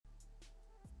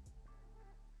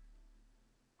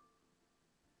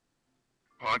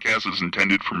podcast is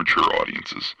intended for mature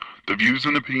audiences. The views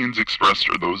and opinions expressed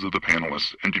are those of the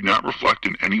panelists and do not reflect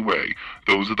in any way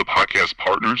those of the podcast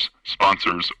partners,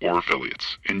 sponsors, or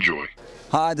affiliates. Enjoy.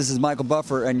 Hi, this is Michael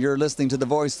Buffer, and you're listening to the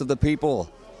Voice of the People.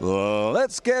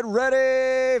 Let's get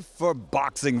ready for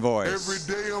Boxing Voice. Every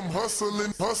day I'm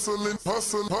hustling.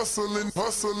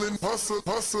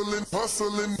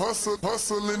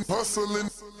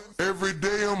 Every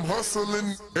day I'm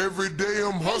hustling. Every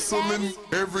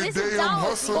day I'm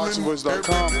hustling.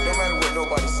 BoxingVoice.com. No matter what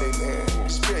nobody say, man.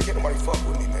 Spirit, can't nobody fuck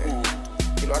with me, man.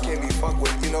 You know, I can't be fucked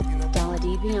with, you know. Dollar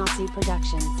D Beyonce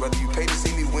Productions. Whether you pay to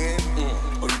see me win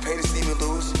or you pay to see me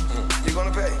lose, you're gonna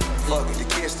pay. Fuck it, the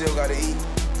kids still gotta eat.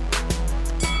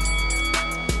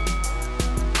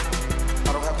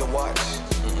 I don't have to watch,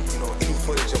 you know, any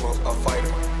footage of a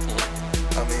fighter.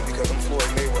 I mean, because I'm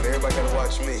Floyd Mayweather, everybody gotta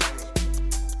watch me.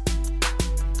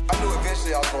 I knew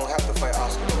eventually I was gonna have to fight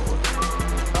Oscar over.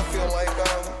 I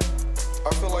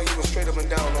feel like he was straight up and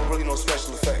down, no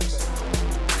special effects.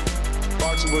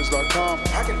 BoxingVoice.com.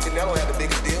 How can Canelo have the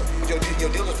biggest deal? Your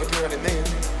deal is for $300 million,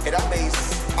 and I made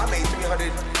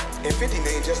 $350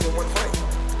 million just in one fight.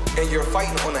 And you're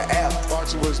fighting on an app.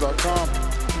 BoxingVoice.com.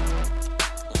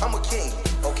 I'm a king,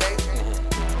 okay?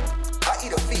 I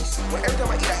eat a feast. Every time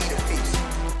I eat a feast.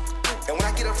 And when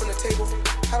I get up from the table,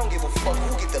 I don't give a fuck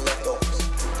who get the leftovers.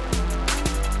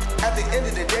 At the end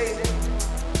of the day,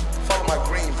 follow my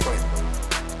green print.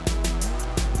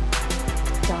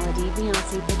 Dollar D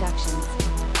Beyonce Productions.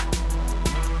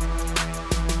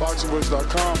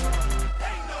 BoxingVoice.com.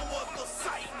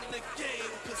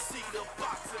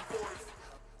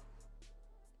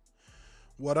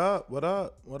 What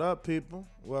up, people?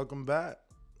 Welcome back.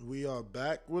 We are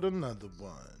back with another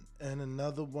one. And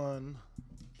another one.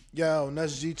 Yo, and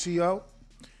that's GTO.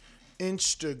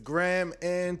 Instagram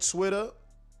and Twitter.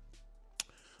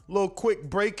 Little quick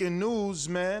breaking news,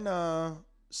 man.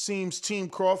 Seems Team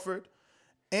Crawford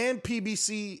and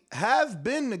PBC have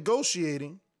been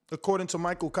negotiating, according to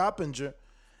Michael Coppinger.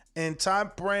 And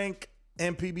Top Rank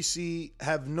and PBC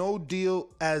have no deal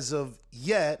as of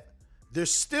yet.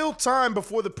 There's still time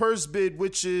before the purse bid,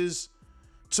 which is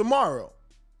tomorrow.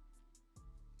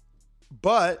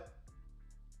 But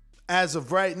as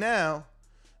of right now,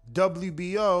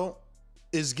 WBO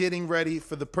is getting ready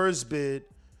for the purse bid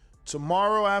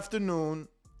tomorrow afternoon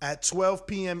at 12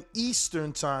 p.m.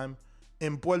 Eastern time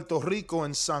in Puerto Rico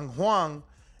and San Juan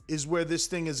is where this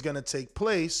thing is going to take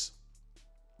place.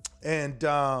 And,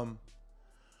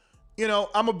 you know,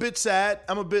 I'm a bit sad.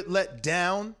 I'm a bit let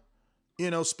down. You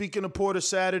know, speaking of Porter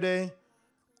Saturday,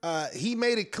 he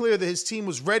made it clear that his team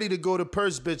was ready to go to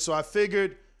purse bid. So I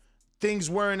figured things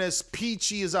weren't as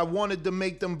peachy as I wanted to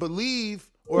make them believe,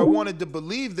 or I wanted to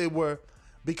believe they were,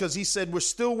 because he said, we're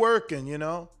still working, you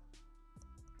know.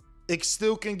 It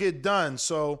still can get done.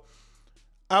 So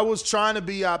I was trying to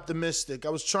be optimistic. I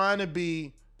was trying to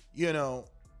be, you know,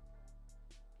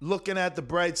 looking at the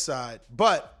bright side.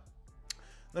 But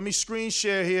let me screen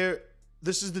share here.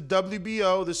 This is the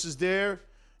WBO. This is their,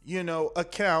 you know,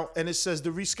 account. And it says the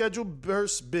rescheduled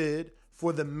burst bid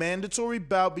for the mandatory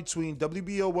bout between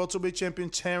WBO welterweight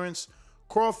champion Terrence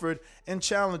Crawford and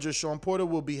challenger Sean Porter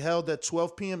will be held at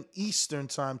 12 p.m. Eastern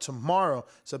time tomorrow,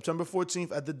 September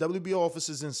 14th, at the WBO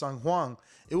offices in San Juan.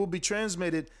 It will be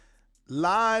transmitted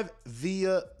live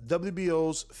via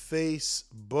WBO's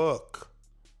Facebook.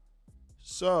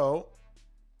 So,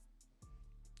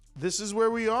 this is where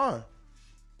we are.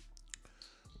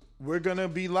 We're going to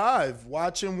be live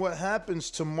watching what happens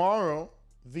tomorrow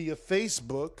via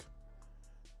Facebook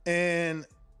and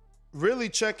really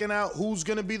checking out who's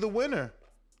going to be the winner.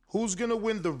 Who's going to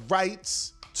win the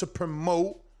rights to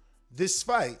promote this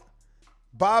fight?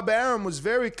 Bob Arum was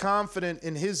very confident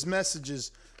in his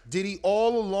messages. Did he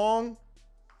all along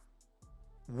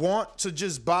want to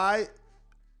just buy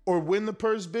or win the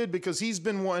purse bid? Because he's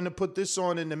been wanting to put this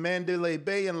on in the Mandalay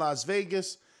Bay in Las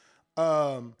Vegas.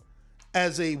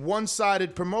 As a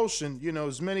one-sided promotion, you know,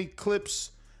 as many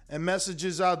clips and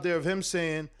messages out there of him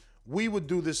saying we would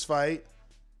do this fight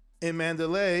in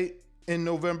Mandalay in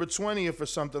November 20th or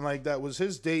something like that was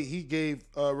his date he gave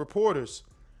reporters.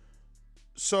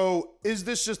 So is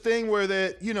this just a thing where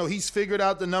that, you know, he's figured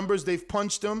out the numbers, they've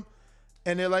punched him,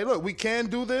 and they're like, look, we can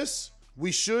do this,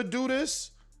 we should do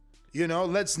this, you know,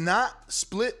 let's not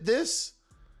split this.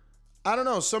 I don't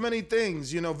know, so many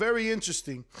things, you know, very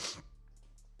interesting.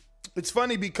 It's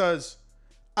funny because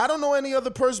I don't know any other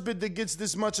purse bid that gets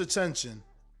this much attention.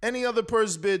 Any other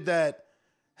purse bid that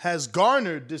has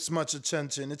garnered this much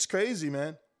attention. It's crazy,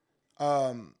 man.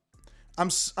 I'm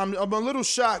a little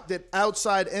shocked that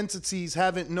outside entities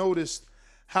haven't noticed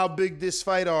how big this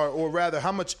fight are, or rather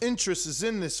how much interest is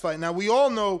in this fight. Now, we all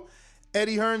know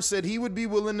Eddie Hearn said he would be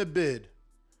willing to bid.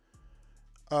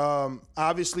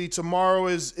 Obviously, tomorrow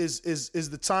is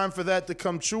the time for that to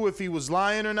come true. If he was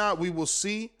lying or not, we will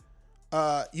see.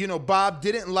 Bob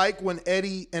didn't like when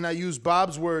Eddie, and I use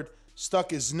Bob's word,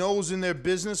 stuck his nose in their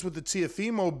business with the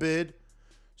Teofimo bid.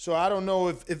 So I don't know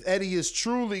if Eddie is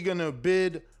truly going to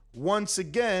bid once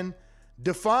again,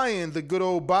 defying the good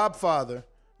old Bob father,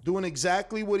 doing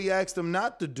exactly what he asked him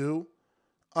not to do,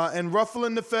 and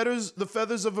ruffling the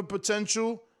feathers of a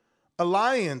potential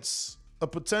alliance, a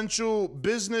potential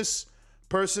business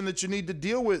person that you need to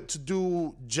deal with to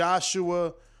do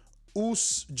Joshua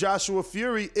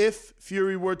Fury if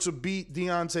Fury were to beat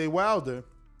Deontay Wilder.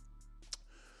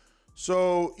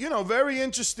 So, very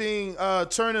interesting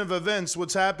turn of events,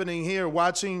 what's happening here,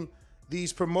 watching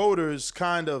these promoters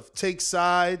kind of take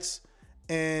sides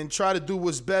and try to do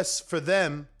what's best for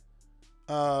them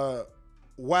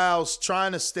whilst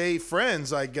trying to stay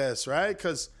friends, I guess, right?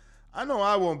 Because I know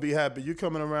I won't be happy. You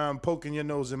coming around poking your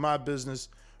nose in my business,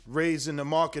 raising the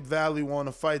market value on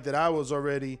a fight that I was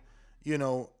already,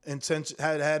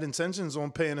 had intentions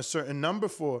on paying a certain number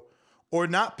for, or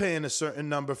not paying a certain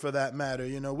number for that matter.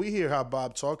 We hear how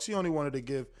Bob talks. He only wanted to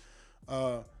give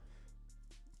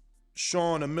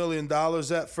Sean $1 million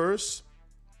at first.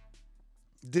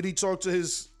 Did he talk to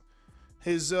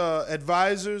his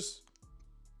advisors?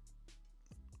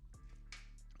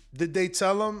 Did they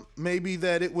tell him maybe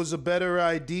that it was a better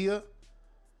idea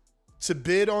to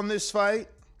bid on this fight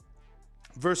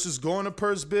versus going to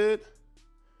purse bid?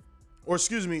 Or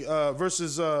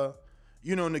versus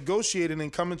negotiating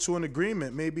and coming to an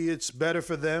agreement. Maybe it's better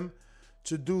for them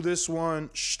to do this one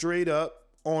straight up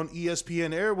on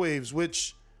ESPN airwaves,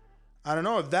 which, I don't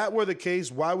know, if that were the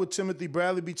case, why would Timothy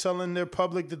Bradley be telling their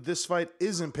public that this fight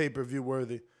isn't pay-per-view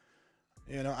worthy?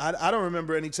 I don't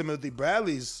remember any Timothy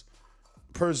Bradley's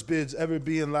purse bids ever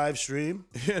being live stream,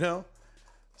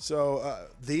 So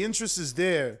the interest is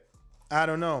there. I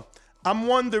don't know. I'm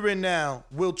wondering now,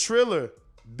 will Triller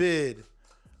bid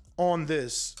on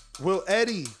this? Will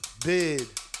Eddie bid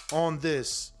on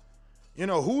this?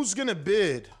 Who's going to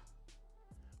bid?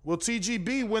 Will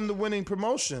TGB win the winning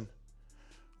promotion?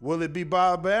 Will it be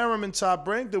Bob Arum and Top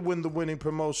Rank that win the winning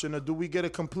promotion? Or do we get a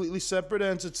completely separate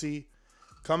entity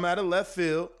come out of left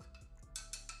field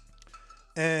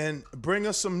and bring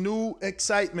us some new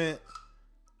excitement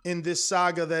in this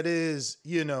saga that is,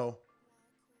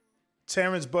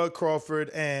 Terrence Bud Crawford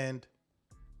and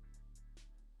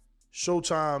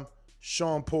Showtime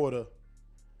Sean Porter?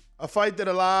 A fight that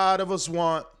a lot of us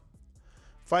want.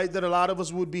 Fight that a lot of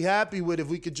us would be happy with if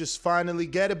we could just finally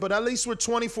get it. But at least we're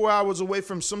 24 hours away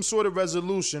from some sort of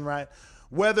resolution, right?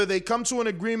 Whether they come to an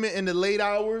agreement in the late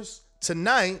hours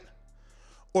tonight,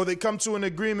 or they come to an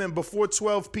agreement before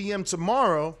 12 p.m.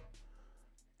 tomorrow,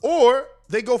 or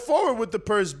they go forward with the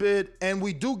purse bid and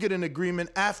we do get an agreement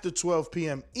after 12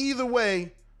 p.m. Either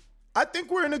way, I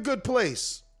think we're in a good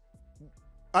place.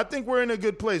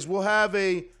 We'll have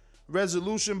a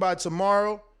resolution by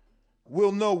tomorrow.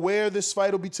 We'll know where this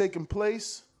fight will be taking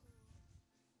place.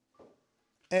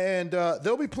 And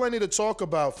there'll be plenty to talk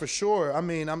about for sure. I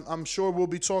mean, I'm sure we'll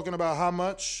be talking about how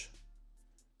much,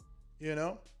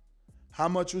 how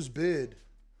much was bid,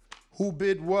 who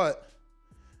bid what.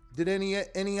 Did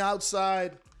any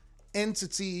outside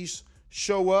entities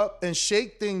show up and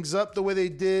shake things up the way they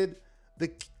did the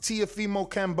Teofimo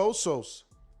Cambosos?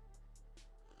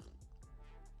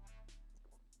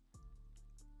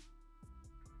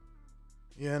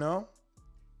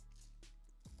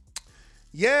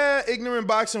 Yeah, Ignorant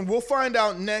Boxing. We'll find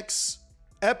out next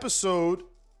episode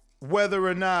whether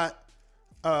or not,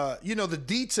 the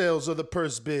details of the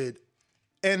purse bid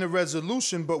and the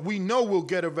resolution, but we know we'll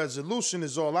get a resolution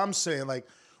is all I'm saying. Like,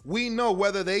 we know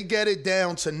whether they get it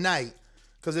down tonight,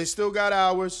 because they still got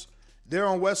hours. They're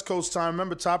on West Coast time.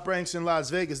 Remember, Top Rank's in Las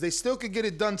Vegas. They still could get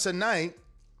it done tonight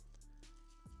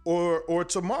or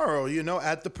tomorrow,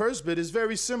 at the purse bid. It's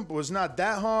very simple. It's not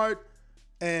that hard,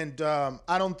 and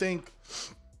I don't think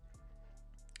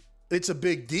it's a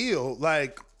big deal.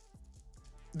 Like,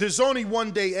 there's only one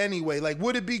day anyway. Like,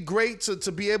 would it be great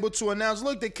to be able to announce,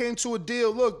 look, they came to a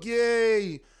deal. Look,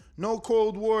 yay. No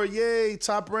Cold War. Yay.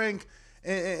 Top Rank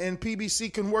and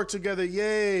PBC can work together.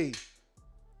 Yay.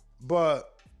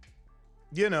 But,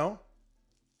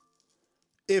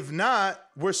 if not,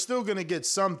 we're still going to get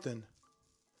something.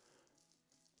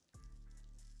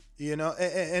 And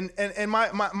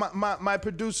my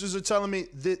producers are telling me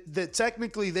that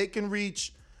technically they can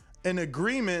reach an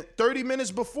agreement 30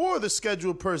 minutes before the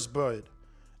scheduled purse bid.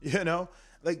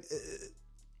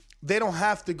 they don't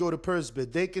have to go to purse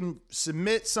bid. They can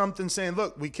submit something saying,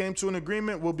 look, we came to an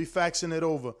agreement, we'll be faxing it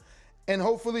over. And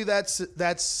hopefully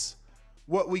that's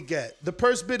what we get. The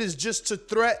purse bid is just to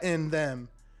threaten them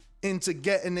into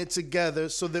getting it together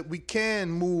so that we can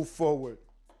move forward.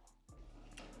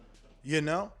 You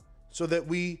know? So that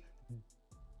we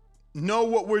know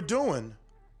what we're doing.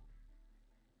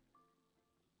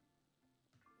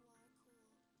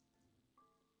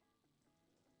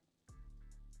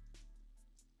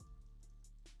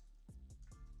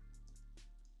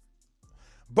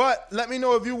 But let me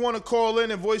know if you want to call in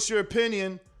and voice your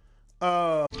opinion.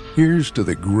 Here's to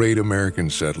the great American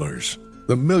settlers,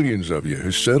 the millions of you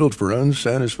who settled for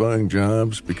unsatisfying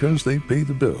jobs because they pay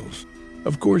the bills.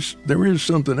 Of course, there is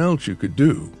something else you could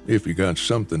do if you got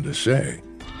something to say.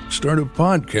 Start a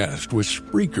podcast with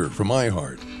Spreaker from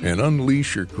iHeart and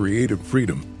unleash your creative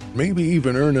freedom. Maybe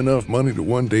even earn enough money to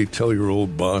one day tell your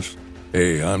old boss,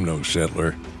 hey, I'm no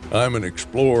settler, I'm an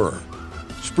explorer.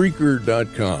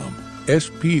 Spreaker.com.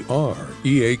 Spreaker.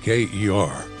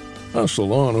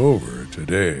 Hustle on over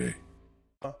today.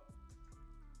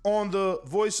 On the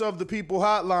Voice of the People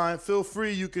hotline, feel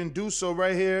free. You can do so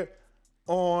right here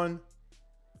on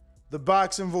the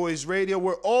Boxing Voice Radio.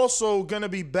 We're also going to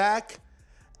be back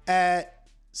at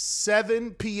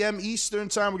 7 p.m. Eastern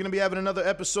time. We're going to be having another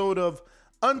episode of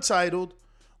Untitled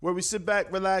where we sit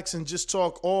back, relax, and just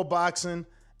talk all boxing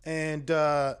and,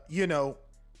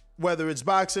 whether it's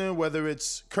boxing, whether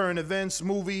it's current events,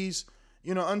 movies,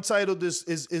 Untitled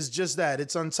is just that.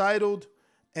 It's Untitled,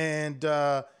 and,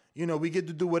 we get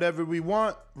to do whatever we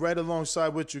want right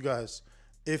alongside with you guys.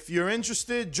 If you're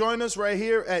interested, join us right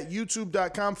here at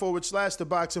youtube.com/The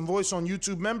Boxing Voice on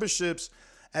YouTube memberships.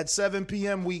 At 7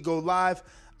 p.m., we go live.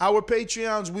 Our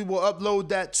Patreons, we will upload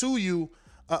that to you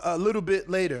a little bit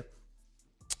later.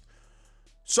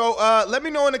 So let me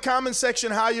know in the comment section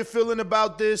how you're feeling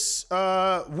about this.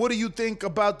 What do you think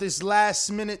about this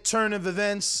last-minute turn of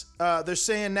events? They're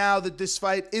saying now that this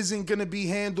fight isn't going to be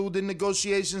handled in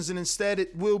negotiations, and instead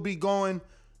it will be going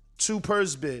to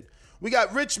purse bid. We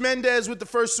got Rich Mendez with the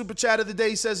first super chat of the day.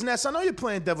 He says, Ness, I know you're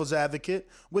playing devil's advocate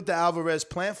with the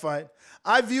Alvarez-Plant fight.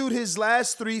 I viewed his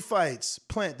last 3 fights,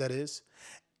 Plant that is.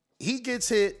 He gets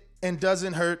hit and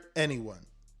doesn't hurt anyone.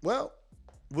 Well,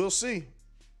 we'll see.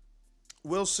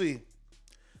 We'll see.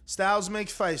 Styles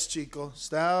makes fights, Chico.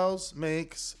 Styles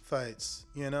makes fights,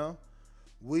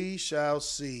 We shall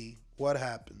see what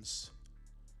happens.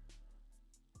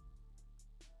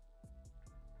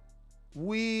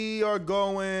 We are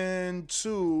going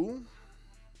to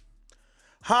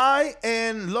High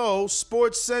and Low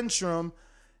Sports Centrum,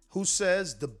 who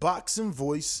says the Boxing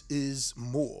Voice is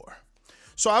more.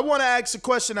 So I want to ask a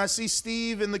question. I see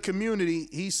Steve in the community.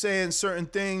 He's saying certain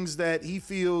things that he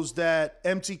feels that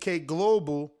MTK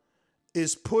Global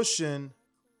is pushing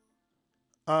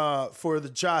for the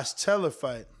Josh Taylor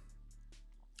fight.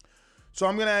 So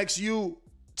I'm going to ask you,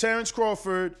 Terrence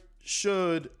Crawford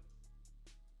should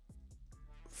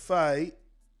fight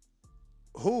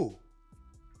who?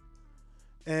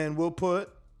 And we'll put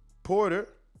Porter,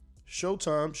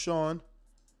 Showtime, Sean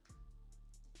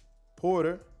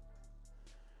Porter.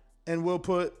 And we'll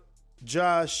put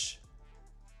Josh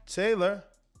Taylor.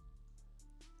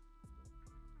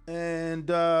 And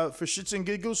for shits and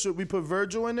giggles, should we put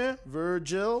Virgil in there?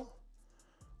 Virgil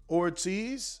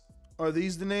Ortiz. Are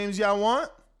these the names y'all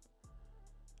want?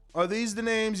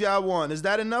 Is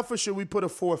that enough, or should we put a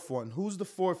fourth one? Who's the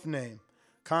fourth name?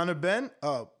 Conor Benn?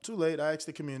 Oh, too late. I asked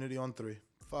the community on 3.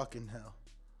 Fucking hell.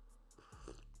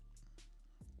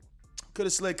 Could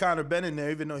have slid Conor Benn in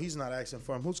there, even though he's not asking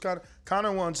for him. Who's Conor?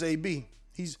 Conor wants AB.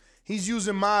 He's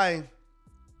using my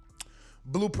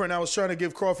blueprint I was trying to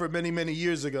give Crawford many, many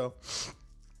years ago.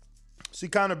 See,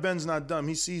 Conor Benn's not dumb.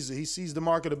 He sees it. He sees the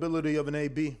marketability of an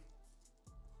AB.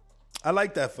 I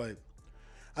like that fight.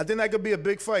 I think that could be a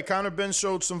big fight. Conor Benn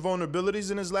showed some vulnerabilities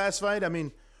in his last fight. I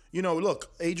mean,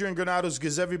 look, Adrian Granados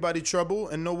gives everybody trouble,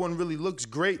 and no one really looks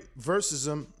great versus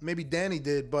him. Maybe Danny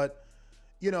did, but,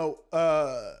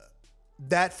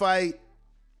 that fight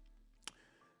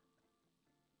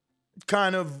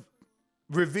kind of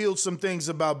revealed some things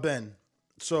about Ben.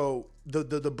 So the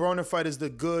Broner fight is the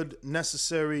good,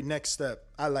 necessary next step.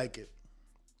 I like it.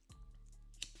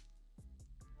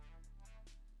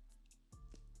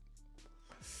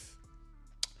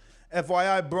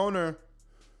 FYI, Broner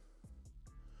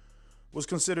was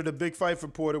considered a big fight for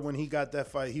Porter when he got that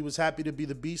fight. He was happy to be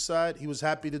the B-side. He was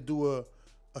happy to do a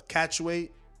catch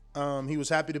weight. He was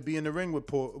happy to be in the ring with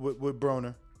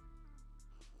Broner.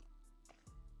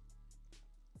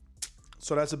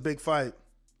 So that's a big fight.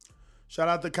 Shout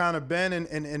out to Conor Benn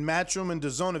and Matchroom and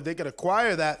DAZN. If they could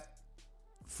acquire that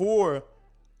for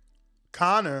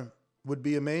Conor would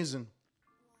be amazing.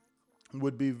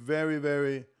 Would be very,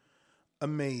 very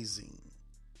amazing.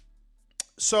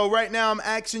 So right now I'm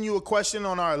asking you a question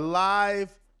on our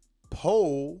live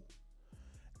poll.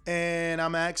 And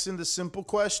I'm asking the simple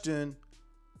question.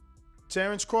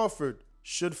 Terrence Crawford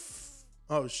should...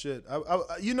 oh, shit. I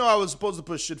was supposed to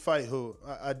put should fight who.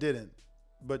 I didn't.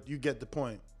 But you get the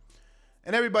point.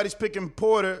 And everybody's picking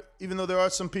Porter, even though there are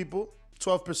some people,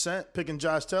 12%, picking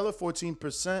Josh Taylor,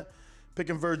 14%,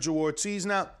 picking Virgil Ortiz.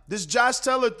 Now, this Josh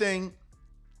Taylor thing,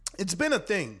 it's been a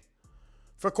thing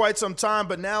for quite some time,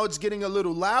 but now it's getting a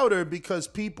little louder because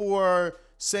people are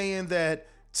saying that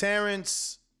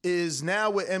Terrence is now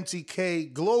with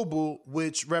MTK Global,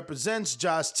 which represents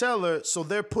Josh Taylor, so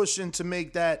they're pushing to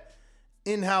make that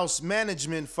in-house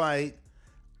management fight.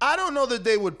 I don't know that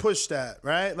they would push that,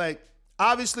 right? Like,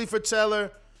 obviously for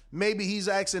Taylor, maybe he's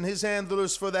asking his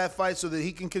handlers for that fight so that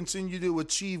he can continue to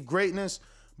achieve greatness.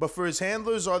 But for his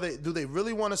handlers, do they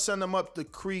really want to send him up the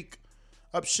creek,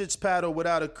 up Shit's paddle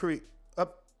without a creek,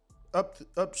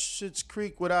 up Shit's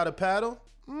Creek without a paddle?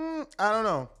 I don't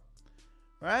know,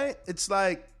 right? It's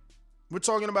like we're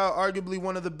talking about arguably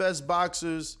one of the best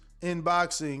boxers in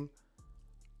boxing,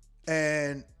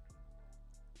 and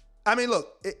I mean,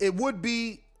 look, it would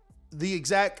be the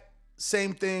exact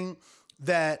same thing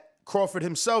that Crawford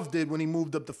himself did when he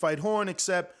moved up to fight Horn,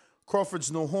 except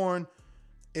Crawford's no Horn.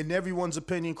 In everyone's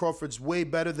opinion, Crawford's way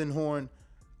better than Horn.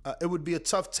 It would be a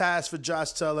tough task for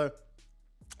Josh Taylor.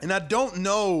 And I don't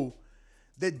know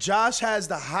that Josh has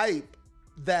the hype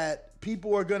that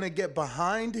people are going to get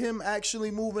behind him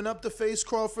actually moving up to face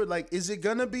Crawford. Like, is it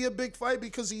going to be a big fight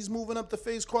because he's moving up to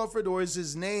face Crawford, or is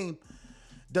his name,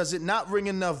 does it not ring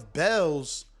enough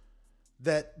bells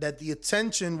that the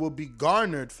attention will be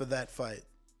garnered for that fight?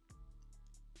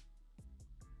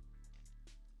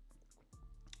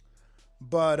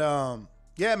 But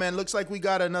yeah, man, looks like we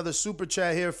got another super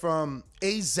chat here from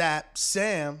AZAP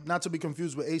Sam, not to be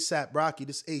confused with ASAP Rocky.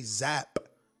 This AZAP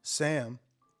Sam.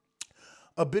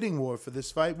 A bidding war for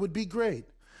this fight would be great.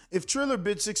 If Triller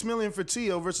bid $6 million for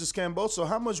Tio versus Camboso,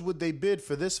 how much would they bid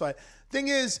for this fight? Thing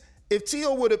is, if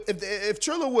Triller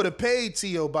would have paid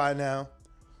Tio by now,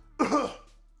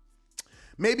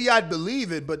 maybe I'd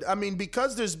believe it. But I mean,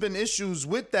 because there's been issues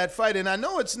with that fight, and I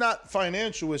know it's not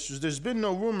financial issues. There's been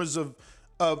no rumors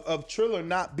of Triller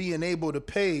not being able to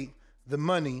pay the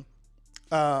money,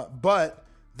 but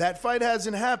that fight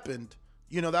hasn't happened.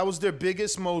 You know, that was their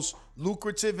biggest, most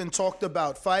lucrative and talked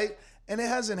about fight, and it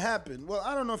hasn't happened. Well,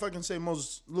 I don't know if I can say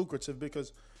most lucrative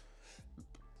because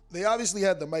they obviously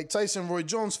had the Mike Tyson-Roy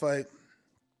Jones fight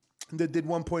that did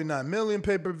 1.9 million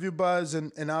pay-per-view buys,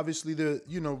 and obviously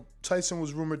Tyson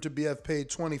was rumored to be paid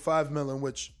 25 million,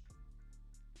 which,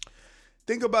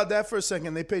 think about that for a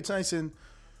second. They paid Tyson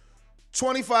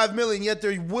 25 million, yet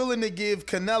they're willing to give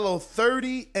Canelo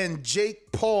 30 and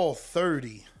Jake Paul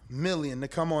 30 million to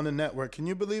come on the network. Can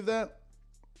you believe that?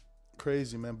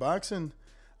 Crazy, man. Boxing,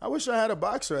 I wish I had a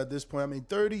boxer at this point. I mean,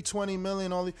 30, 20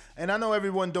 million, all these, and I know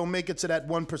everyone don't make it to that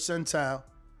 1 percentile,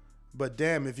 but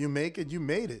damn, if you make it, you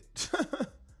made it.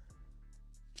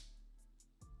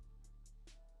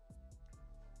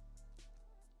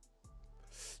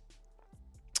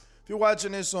 If you're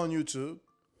watching this on YouTube,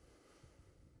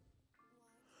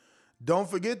 don't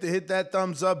forget to hit that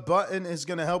thumbs up button. It's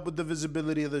going to help with the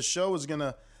visibility of the show. It's going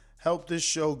to help this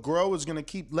show grow. It's going to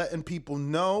keep letting people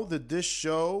know that this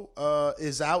show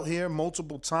is out here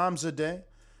multiple times a day.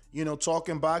 You know,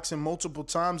 talking boxing multiple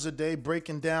times a day,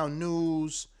 breaking down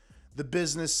news, the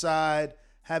business side,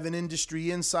 having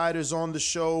industry insiders on the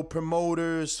show,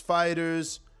 promoters,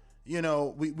 fighters. You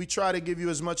know, we try to give you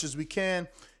as much as we can.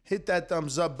 Hit that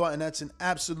thumbs up button. That's an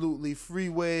absolutely free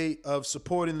way of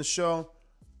supporting the show.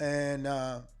 And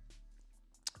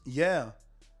yeah,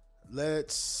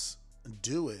 let's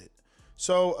do it.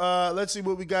 So let's see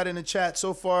what we got in the chat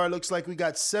so far. It looks like we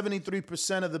got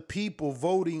 73% of the people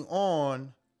voting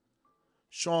on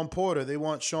Sean Porter. They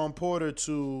want Sean Porter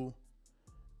to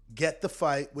get the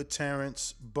fight with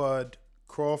Terrence Bud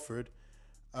Crawford.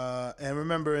 And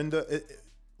remember,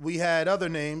 we had other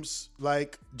names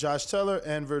like Josh Taylor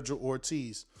and Virgil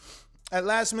Ortiz. At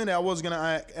last minute, I was going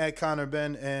to add Conor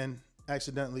Benn and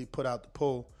accidentally put out the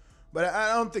poll. But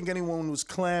I don't think anyone was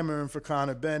clamoring for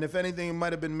Conor Benn. If anything, it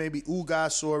might have been maybe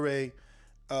Ugas or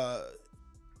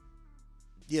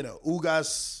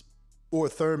Ugas or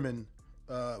Thurman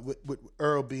with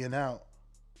Earl being out.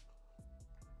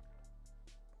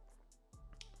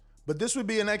 But this would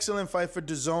be an excellent fight for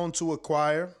DAZN to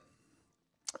acquire.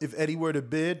 If Eddie were to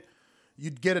bid,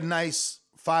 you'd get a nice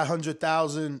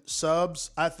 500,000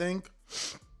 subs, I think.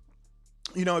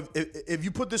 you know, if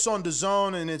you put this on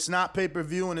DAZN and it's not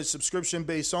pay-per-view and it's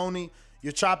subscription-based only,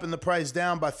 you're chopping the price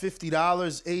down by $50,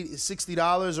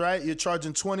 $60, right? You're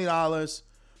charging $20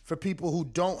 for people who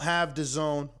don't have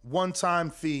DAZN, one-time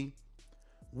fee,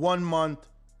 1 month,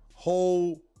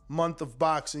 whole month of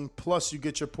boxing, plus you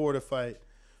get your Porter fight,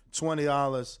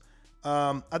 $20.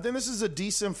 I think this is a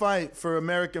decent fight for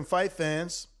American fight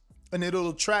fans, and it'll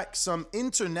attract some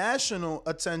international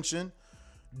attention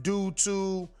due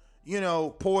to, you know,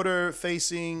 Porter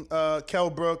facing Kell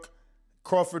Brook,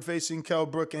 Crawford facing Kell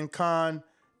Brook, and Khan.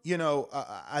 You know,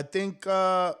 I think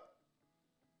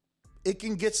it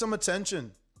can get some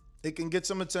attention. It can get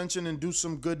some attention and do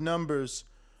some good numbers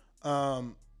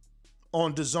on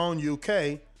DAZN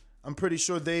UK. I'm pretty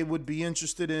sure they would be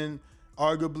interested in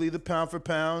arguably the pound for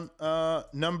pound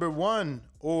number 1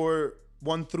 or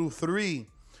 1 through 3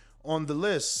 on the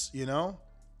list, you know.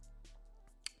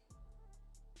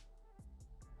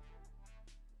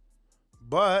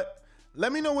 But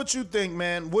let me know what you think,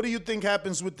 man. What do you think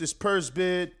happens with this purse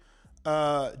bid?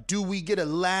 Do we get a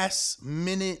last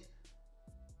minute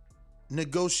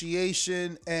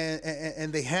negotiation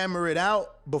and they hammer it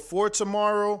out before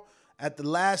tomorrow at the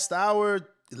last hour,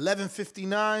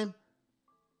 11:59?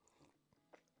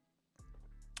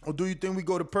 Or do you think we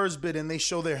go to purse bid and they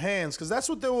show their hands? Because that's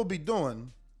what they will be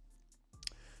doing.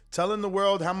 Telling the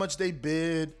world how much they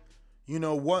bid. You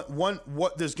know, what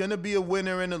there's going to be a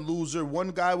winner and a loser. One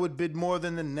guy would bid more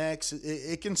than the next.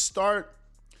 It can start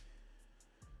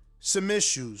some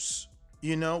issues.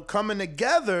 You know, coming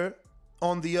together,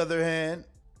 on the other hand,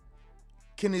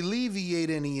 can alleviate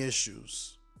any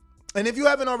issues. And if you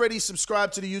haven't already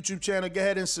subscribed to the YouTube channel, go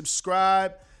ahead and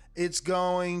subscribe. It's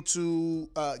going to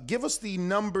give us the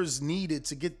numbers needed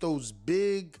to get those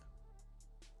big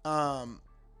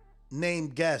name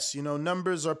guests. You know,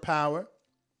 numbers are power.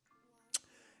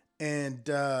 And,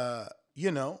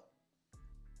 you know,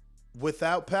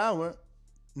 without power,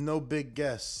 no big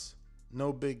guests.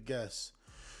 No big guests.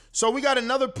 So we got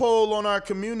another poll on our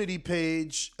community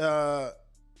page.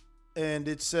 And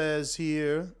it says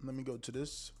here, let me go to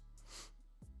this.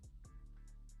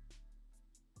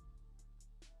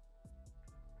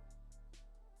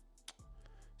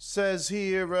 Says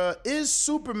here, is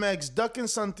Supermex ducking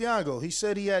Santiago? He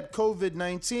said he had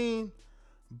COVID-19.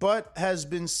 But has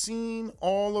been seen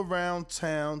all around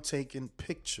town taking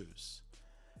pictures.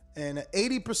 And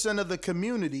 80% of the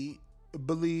community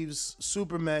believes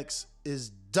Supermex is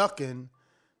ducking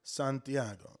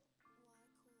Santiago.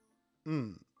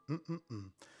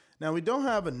 Now, we don't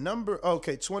have a number.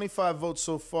 Okay, 25 votes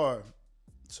so far.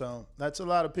 So that's a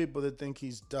lot of people that think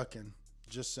he's ducking.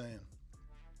 Just saying.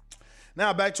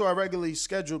 Now, back to our regularly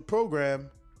scheduled program.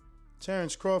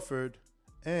 Terrence Crawford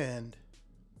and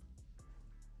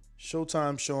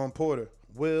Showtime Sean Porter.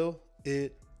 Will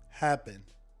it happen?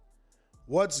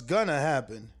 What's gonna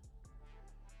happen?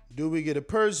 Do we get a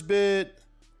purse bid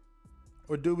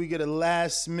or do we get a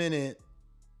last minute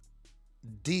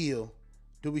deal?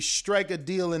 Do we strike a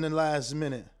deal in the last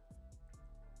minute?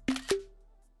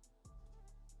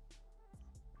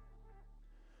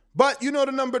 But you know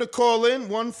the number to call in,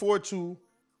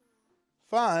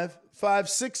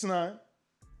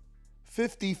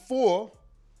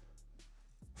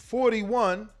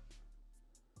 1-425-569-5441.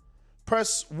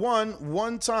 Press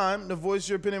 1 time to voice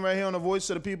your opinion right here on the Voice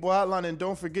of the People hotline. And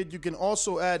don't forget, you can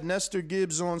also add Nestor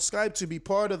Gibbs on Skype to be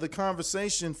part of the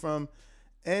conversation from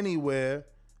anywhere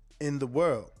in the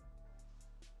world.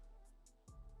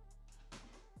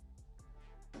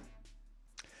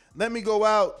 Let me go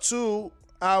out to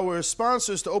our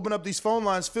sponsors to open up these phone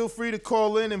lines. Feel free to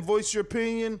call in and voice your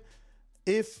opinion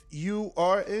if you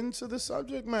are into the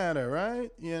subject matter,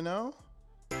 right? You know?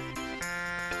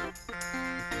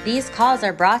 These calls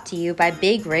are brought to you by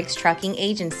Big Rigs Trucking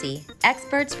Agency,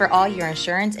 experts for all your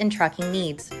insurance and trucking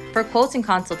needs. For quotes and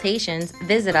consultations,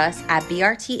 visit us at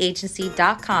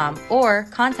brtagency.com or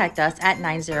contact us at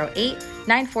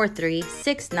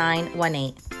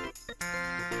 908-943-6918.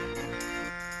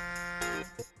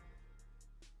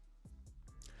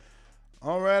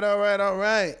 All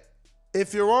right.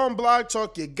 If you're on Blog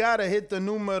Talk, you gotta hit the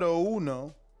numero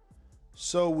uno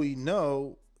so we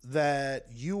know that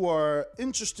you are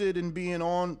interested in being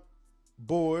on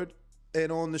board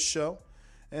and on the show.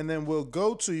 And then we'll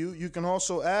go to you. You can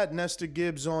also add Nestor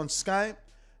Gibbs on Skype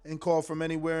and call from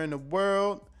anywhere in the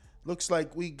world. Looks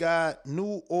like we got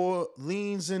New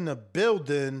Orleans in the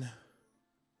building.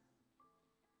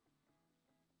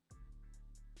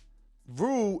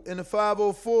 Rue in the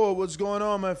 504. What's going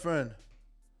on, my friend?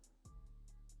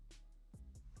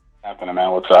 Happening,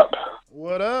 man. What's up?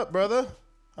 What up, brother?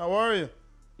 How are you?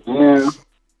 Yeah.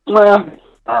 Well,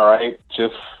 all right.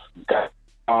 Just got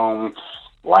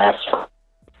Last,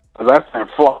 because that's in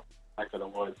Florida. I could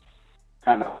have was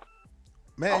kind of.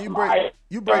 Man,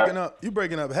 you breaking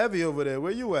up heavy over there.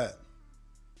 Where you at?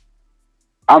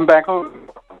 I'm back home.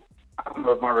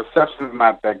 But my reception's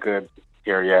not that good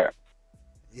here yet.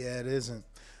 Yeah, it isn't.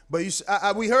 But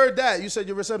we heard that. You said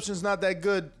your reception's not that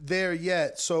good there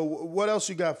yet. So what else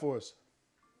you got for us?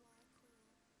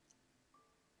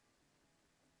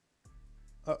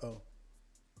 Uh-oh.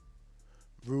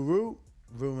 Ruru.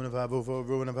 Ruin of 504.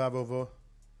 Ruin of 504.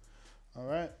 All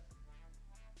right.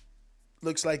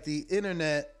 Looks like the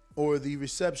internet or the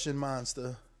reception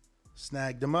monster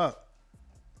snagged him up.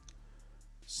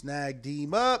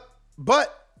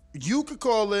 But you could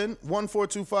call in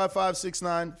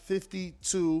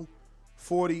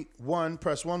 14255695241.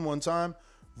 Press 1 time.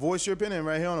 Voice your opinion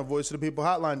right here on the Voice of the People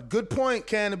hotline. Good point,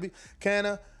 Canna.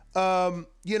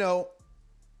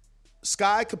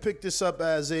 Sky could pick this up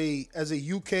as a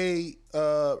UK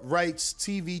rights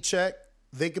TV check.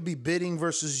 They could be bidding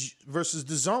versus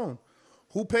the Zone.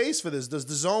 Who pays for this? Does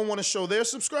the Zone want to show their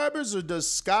subscribers, or does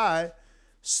Sky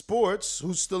Sports,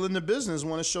 who's still in the business,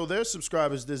 want to show their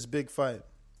subscribers this big fight?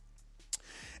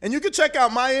 And you can check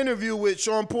out my interview with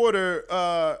Sean Porter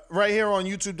right here on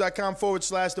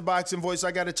youtube.com/The Boxing Voice.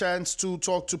 I got a chance to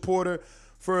talk to Porter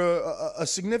for a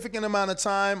significant amount of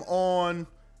time on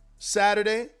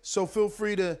Saturday, so feel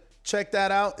free to check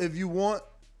that out if you want.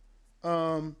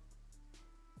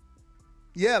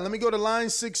 Yeah, let me go to line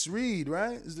 6 read,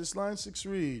 right? Is this line 6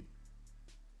 read?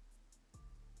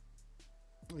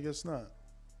 I guess not.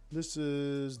 This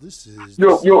is.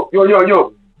 Yo.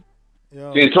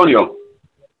 Antonio.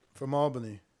 From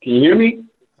Albany. Can you hear me?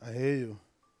 I hear you.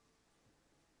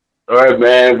 All right,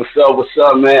 man. What's up,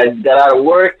 man? I just got out of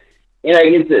work, and I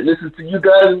get to listen to you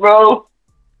guys, bro.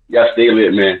 Y'all stay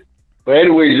lit, man. But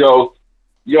anyways,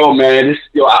 man,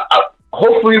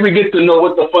 hopefully we get to know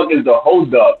what the fuck is the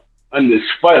hold up on this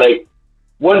fight. Like,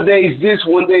 one day is this,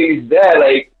 one day is that.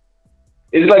 Like,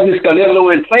 it's like this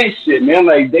Canelo and Clay shit, man.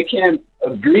 Like, they can't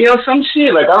agree on some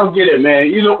shit. Like, I don't get it, man.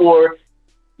 Either or,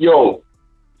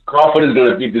 Crawford is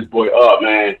gonna beat this boy up,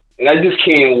 man. And I just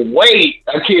can't wait.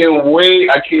 I can't wait,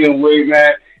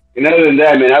 man. And other than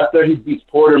that, man, after he beats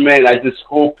Porter, man, I just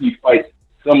hope he fights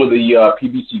some of the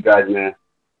PBC guys, man.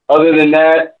 Other than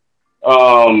that,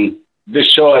 this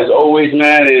show as always,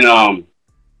 man, and I'm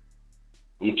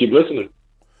gonna keep listening.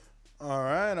 All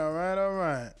right.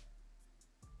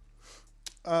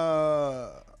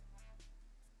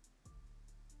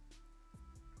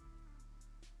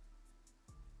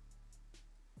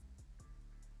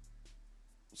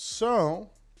 So,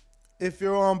 if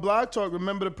you're on Blog Talk,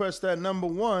 remember to press that number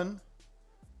 1.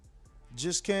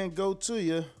 Just can't go to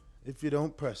you if you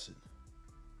don't press it.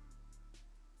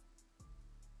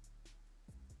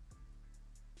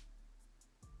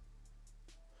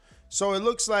 So it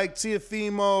looks like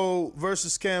Teofimo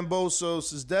versus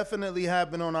Kambosos has definitely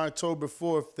happened on October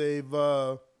 4th.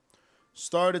 They've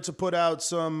started to put out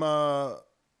some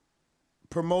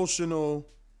promotional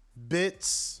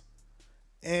bits,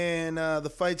 and the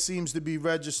fight seems to be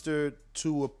registered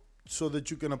so that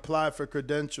you can apply for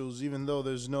credentials, even though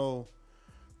there's no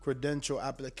credential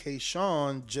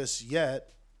application just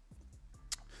yet.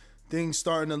 Things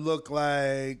starting to look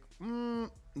like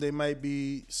they might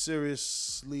be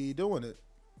seriously doing it.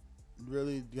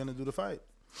 Really gonna do the fight.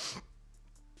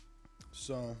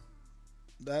 So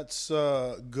that's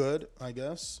good, I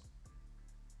guess.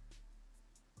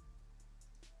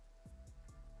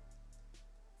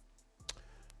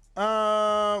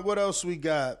 What else we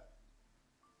got?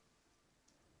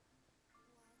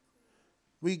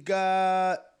 We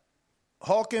got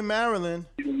Hawk in Maryland.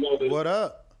 What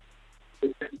up?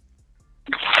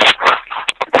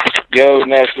 Yo,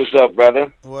 Ness, what's up,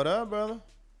 brother? What up, brother?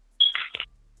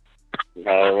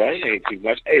 All right, ain't too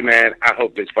much. Hey, man, I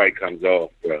hope this fight comes off,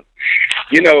 bro.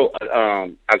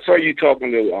 I saw you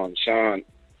talking to Sean.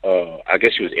 I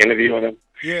guess you was interviewing him.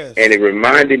 Yes. And it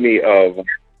reminded me of,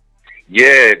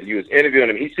 you was interviewing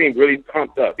him. He seemed really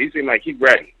pumped up. He seemed like he's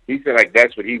ready. He said like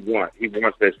that's what he wants. He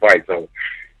wants this fight. So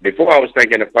before I was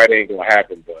thinking the fight ain't going to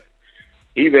happen, but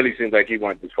he really seems like he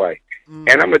wants this fight. And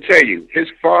I'm going to tell you, his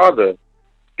father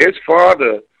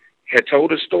had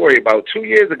told a story about 2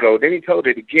 years ago. Then he told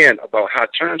it again about how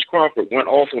Terrence Crawford went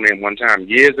off on him one time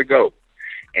years ago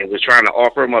and was trying to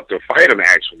offer him up to fight him,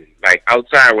 actually. Like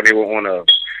outside when they were on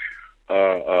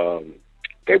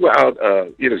they were out,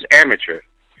 it was amateur.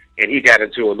 And he got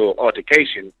into a little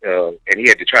altercation, and he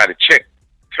had to try to check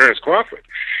Terrence Crawford.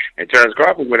 And Terrence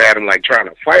Crawford went at him like trying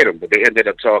to fight him, but they ended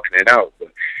up talking it out.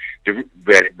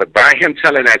 But by him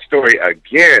telling that story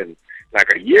again, like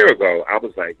a year ago, I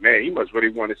was like, man, he must really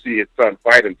want to see his son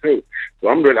fight him too. So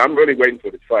I'm really waiting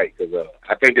for this fight because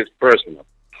I think it's personal.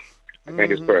 I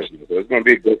think it's personal. So it's going to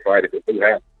be a good fight if it do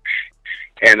happen.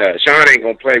 And Sean ain't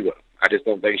going to play with him. I just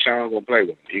don't think Sean going to play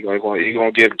with him. He going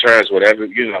to give Terrence whatever,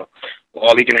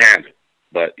 all he can handle.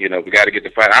 But, we got to get the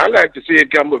fight. I like to see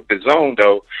it come with the zone,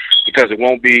 though, because it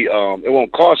won't be, it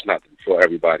won't cost nothing for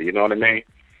everybody. You know what I mean?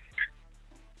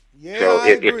 Yeah, so I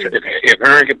agree. If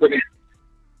Hearn can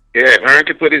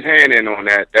put his hand in on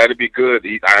that, that'd be good.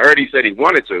 I heard he said he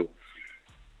wanted to,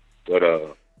 but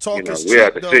we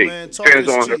have to see. Man. Depends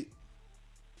on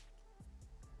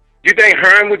You think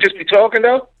Hearn would just be talking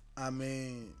though? I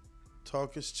mean,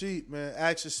 talk is cheap, man.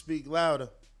 Actions speak louder.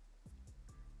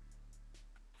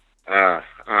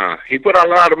 He put out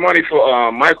a lot of money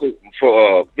for Michael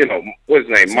for what's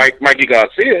his name, Mikey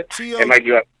Garcia, and Mikey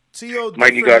man.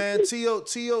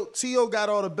 T.O. got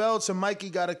all the belts, and Mikey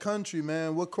got a country,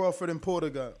 man. What Crawford and Porter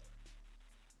got?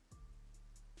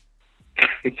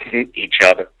 Each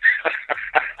other.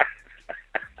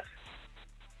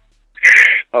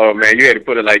 Oh man, you had to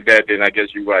put it like that. Then I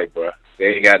guess you're right, bro.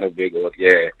 They ain't got no big one.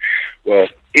 Yeah. Well,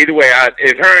 either way,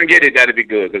 if Hearn get it, that'd be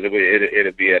good because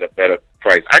it'll be at a better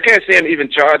price. I can't see him even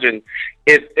charging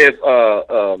if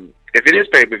it is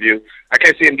pay per view. I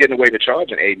can't see him getting away with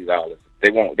charging $80. They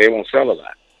won't sell a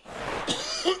lot.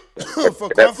 for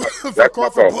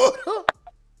Crawford Porter?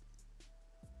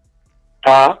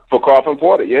 For Crawford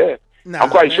Porter, yeah. Nah, I'm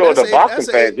quite sure the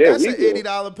boxing fans, yeah, that's an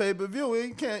 $80 pay per view.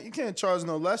 You can't charge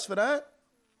no less for that.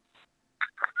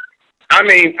 I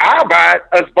mean, I'll buy it.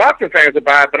 Us boxing fans will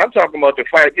buy it, but I'm talking about the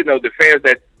fight. The fans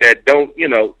that don't,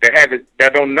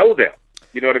 that don't know them.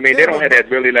 You know what I mean? Yeah, they don't have that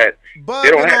really that. But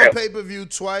they don't been have on pay per view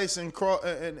twice, and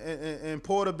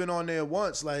Porter been on there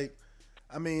once. Like,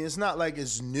 I mean, it's not like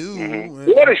it's new. Mm-hmm.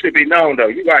 Porter should be known though.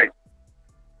 You're right.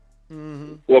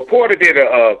 Mm-hmm. Well, Porter did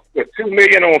 $2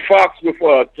 million on Fox with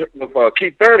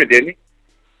Keith Thurman, didn't he?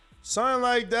 Something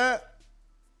like that.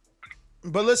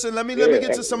 But listen, let me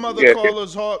get to some other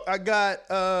callers, Hawk. I got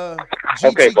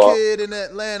GT Kid in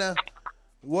Atlanta.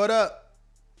 What up?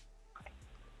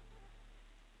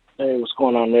 Hey, what's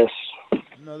going on, this?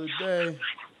 Another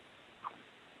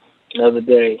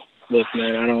day. Look,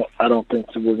 man, I don't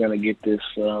think that we're gonna get this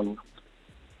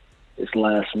this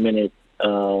last minute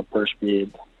purse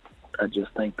bid. I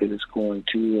just think that it's going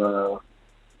to.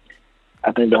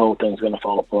 I think the whole thing's gonna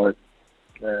fall apart.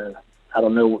 I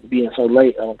don't know, being so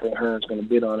late, I don't think Hearn's going to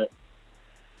bid on it.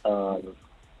 I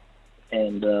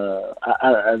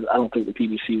don't think the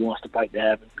PBC wants the fight to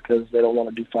happen because they don't want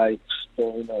to do fights,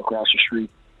 across the street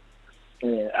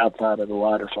and outside of the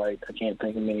wider fight. I can't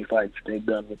think of many fights they've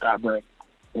done with Top Rank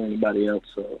or anybody else,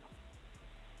 so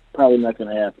probably not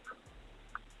going to happen.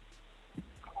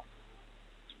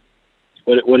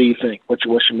 What do you think? What's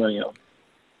your money on?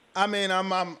 I mean,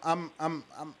 I'm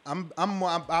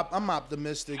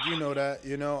optimistic. You know that.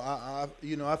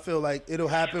 I feel like it'll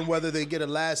happen whether they get a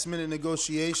last minute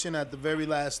negotiation at the very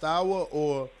last hour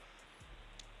or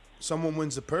someone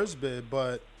wins the purse bid.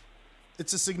 But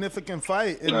it's a significant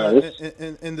fight in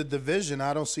the division.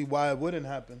 I don't see why it wouldn't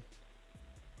happen.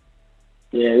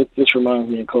 Yeah, this reminds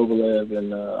me of Kovalev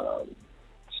and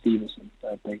Stevenson.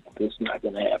 I think this is not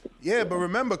going to happen. Yeah, but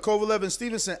remember, Kovalev and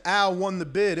Stevenson, Al won the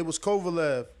bid. It was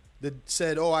Kovalev that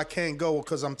said, I can't go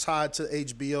because I'm tied to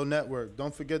HBO Network.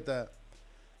 Don't forget that.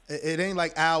 It ain't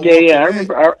like Al. Yeah, I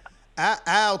remember.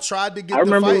 Al tried to get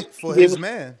the fight for his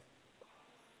man.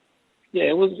 Yeah,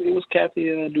 it was Kathy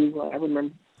Duval. I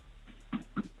remember.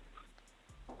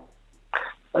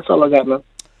 That's all I got, man.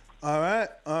 All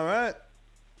right.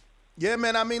 Yeah,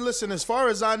 man, I mean, listen, as far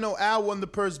as I know, Al won the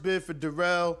purse bid for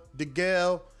Darrell,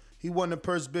 DeGale. He won the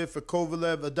purse bid for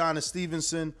Kovalev, Adonis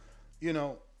Stevenson,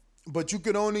 But you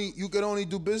could only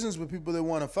do business with people that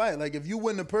want to fight. Like if you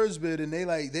win the purse bid and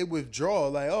they withdraw,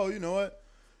 like, oh, you know what?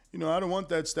 I don't want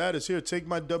that status. Here, take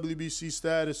my WBC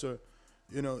status or,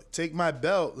 take my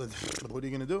belt. What are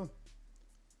you gonna do?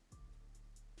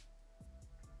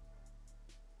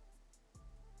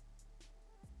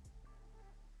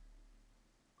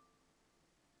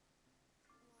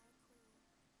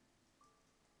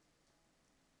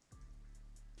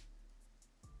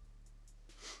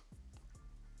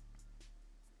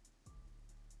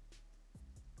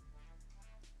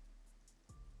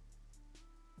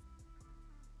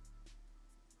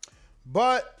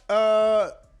 But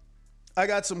I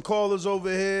got some callers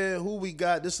over here. Who we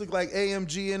got? This look like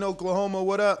AMG in Oklahoma.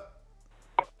 What up?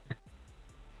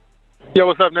 Yo,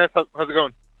 what's up, Ness? How's it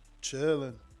going?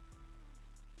 Chilling.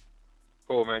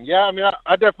 Cool, man. Yeah, I mean,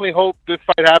 I definitely hope this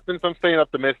fight happens. I'm staying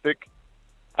optimistic.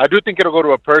 I do think it'll go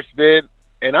to a purse bid,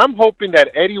 and I'm hoping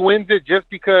that Eddie wins it just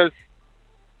because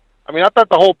I mean, I thought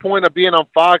the whole point of being on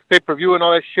Fox pay-per-view and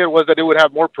all that shit was that it would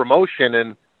have more promotion.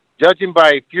 And judging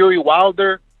by Fury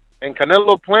Wilder and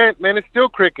Canelo Plant, man, it's still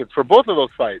crickets for both of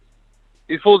those fights.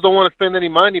 These fools don't want to spend any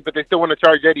money, but they still want to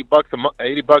charge $80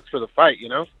 for the fight, you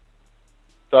know?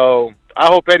 So I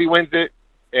hope Eddie wins it,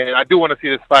 and I do want to see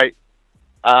this fight.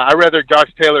 I'd rather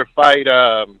Josh Taylor fight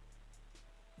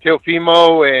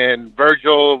Teofimo and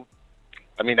Virgil.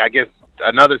 I mean, I guess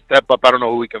another step up. I don't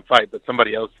know who we can fight, but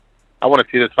somebody else. I want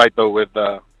to see this fight, though, with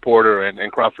Porter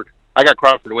and Crawford. I got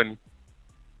Crawford winning.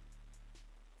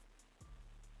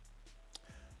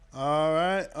 All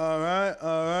right.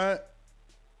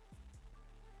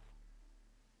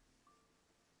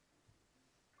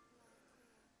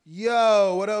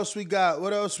 Yo, what else we got?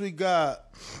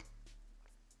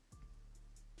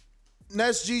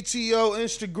 Nets GTO,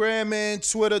 Instagram and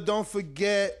Twitter. Don't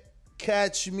forget,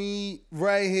 catch me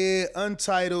right here,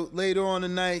 Untitled, later on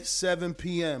tonight, 7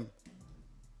 p.m.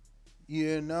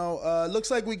 You know,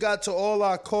 looks like we got to all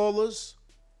our callers.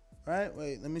 Right?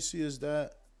 Wait, let me see, is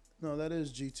that... No, that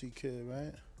is GT Kid,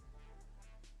 right?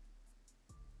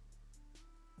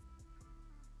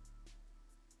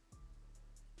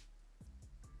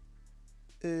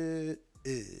 It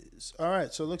is. All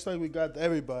right, so it looks like we got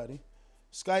everybody.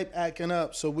 Skype acting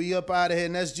up, so we up out of here.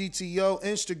 And that's GTO,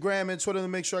 Instagram, and Twitter to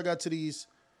make sure I got to these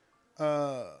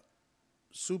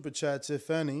super chats,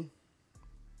 if any.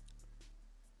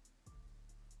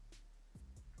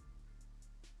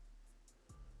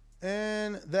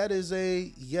 And that is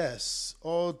a yes.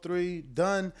 All three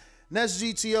done. Next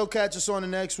GTO, catch us on the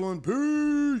next one.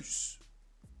 Peace.